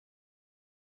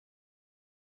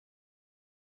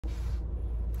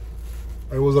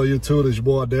Hey, what's up, YouTube? It's your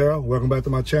boy Daryl. Welcome back to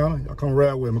my channel. Y'all come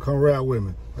ride with me. Come ride with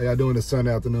me. How y'all doing this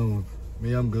Sunday afternoon?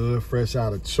 Me, I'm good. Fresh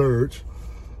out of church.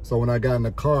 So when I got in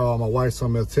the car, my wife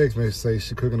sent me a text message say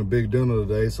she cooking a big dinner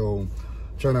today. So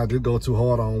try not to go too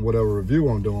hard on whatever review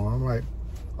I'm doing. I'm like,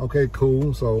 okay,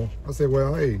 cool. So I said,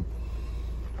 well, hey,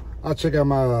 I'll check out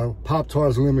my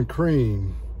Pop-Tarts Lemon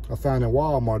Cream I found in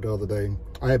Walmart the other day.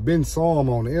 I had been saw them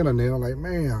on the internet. I'm like,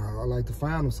 man, I like to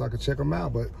find them so I could check them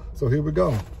out. But so here we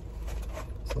go.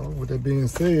 So with that being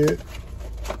said,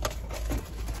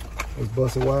 let's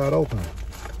bust it wide open.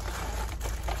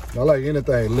 I like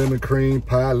anything, lemon cream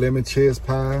pie, lemon chest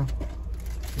pie,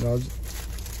 you know,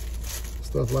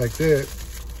 stuff like that.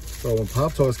 So when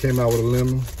Pop-Tarts came out with a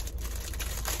lemon,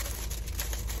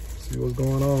 see what's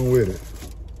going on with it.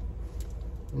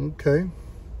 Okay.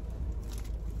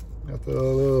 Got the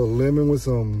little lemon with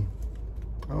some,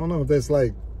 I don't know if that's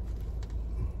like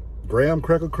graham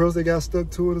cracker crust they got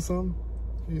stuck to it or something.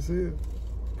 You see it?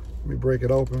 Let me break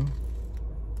it open.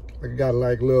 Like it got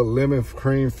like a little lemon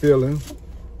cream filling.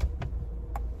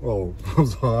 Oh, I'm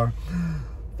sorry.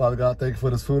 Father God, thank you for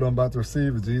this food I'm about to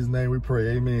receive. In Jesus' name we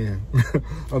pray, amen.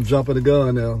 I'm jumping the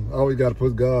gun now. I always got to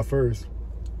put God first.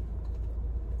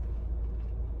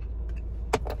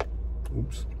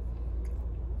 Oops.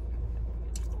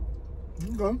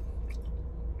 Okay.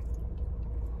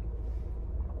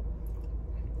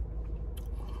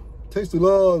 Tasty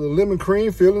love the lemon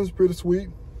cream fillings, pretty sweet,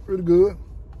 pretty good.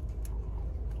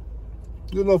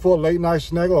 Good enough for a late night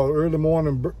snack or early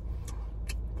morning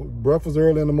breakfast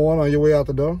early in the morning on your way out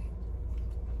the door.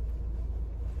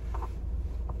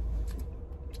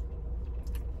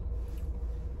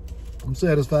 I'm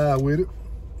satisfied with it.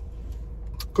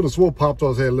 Could have swore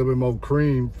Pop-Tarts had a little bit more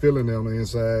cream filling on the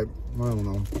inside. I don't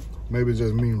know. Maybe it's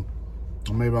just me.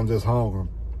 Or maybe I'm just hungry.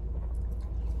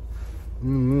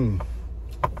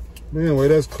 Anyway,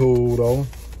 that's cool though.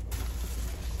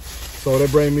 So that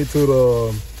brings me to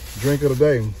the drink of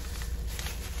the day.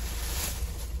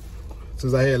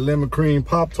 Since I had lemon cream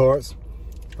Pop-Tarts,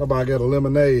 how about I get a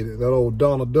lemonade, that old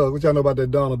Donald Duck. What y'all know about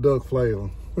that Donald Duck flavor?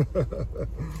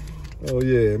 Oh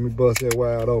yeah, let me bust that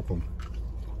wide open.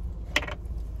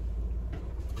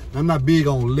 I'm not big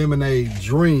on lemonade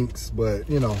drinks, but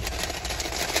you know,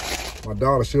 my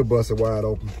daughter, she'll bust it wide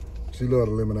open. She love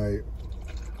the lemonade.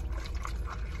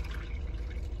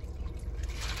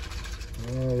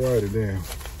 Alrighty then.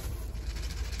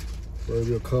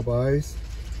 Maybe a cup of ice.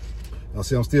 Now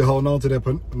see, I'm still holding on to that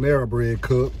Panera Bread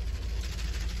cup.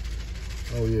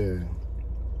 Oh yeah.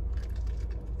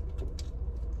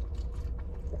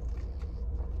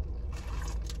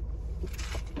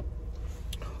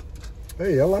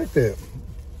 Hey, I like that.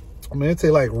 I mean, it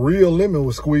tastes like real lemon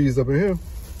was squeezed up in here.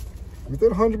 Is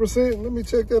that 100%? Let me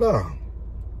check that out.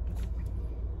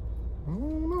 I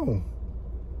don't know.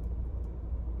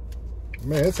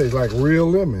 Man, it tastes like real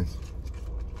lemons.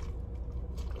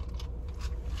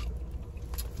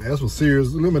 Man, that's some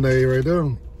serious lemonade right there.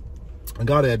 I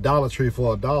got it at Dollar Tree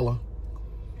for $1.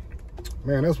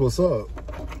 Man, that's what's up.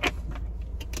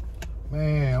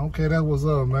 Man, okay, that's what's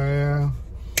up, man.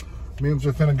 Me, I'm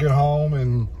just finna get home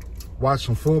and watch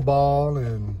some football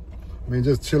and, I mean,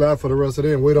 just chill out for the rest of the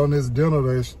day and wait on this dinner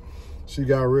that she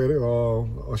got ready,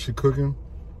 or she cooking.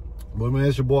 But man,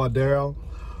 it's your boy Daryl.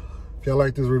 If y'all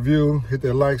like this review, hit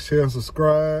that like, share, and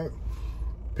subscribe.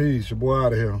 Peace, your boy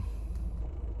out of here.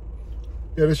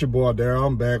 Yeah, this your boy Daryl.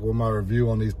 I'm back with my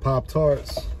review on these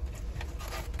Pop-Tarts.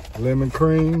 Lemon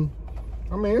cream.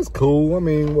 I mean, it's cool. I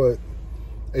mean, what,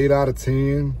 8 out of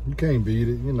 10. You can't beat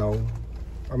it, you know.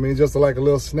 I mean, just like a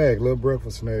little snack, little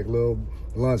breakfast snack, little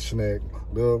lunch snack,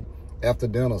 little after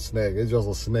dinner snack. It's just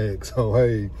a snack. So,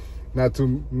 hey, not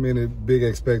too many big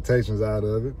expectations out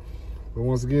of it. But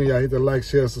once again, y'all hit that like,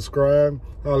 share, subscribe.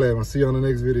 Holla at me. See you on the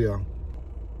next video.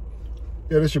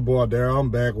 Yeah, this your boy Daryl. I'm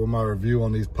back with my review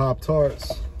on these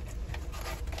Pop-Tarts.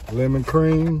 Lemon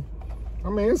cream. I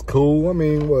mean, it's cool. I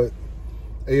mean, what,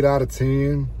 8 out of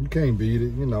 10. You can't beat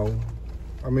it, you know.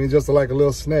 I mean, just like a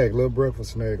little snack, little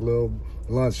breakfast snack, little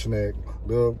lunch snack,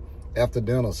 little after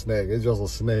dinner snack. It's just a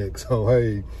snack. So,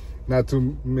 hey, not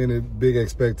too many big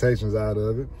expectations out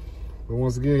of it. But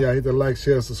once again, y'all hit that like,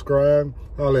 share, subscribe.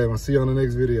 Holla at me. See you on the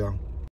next video.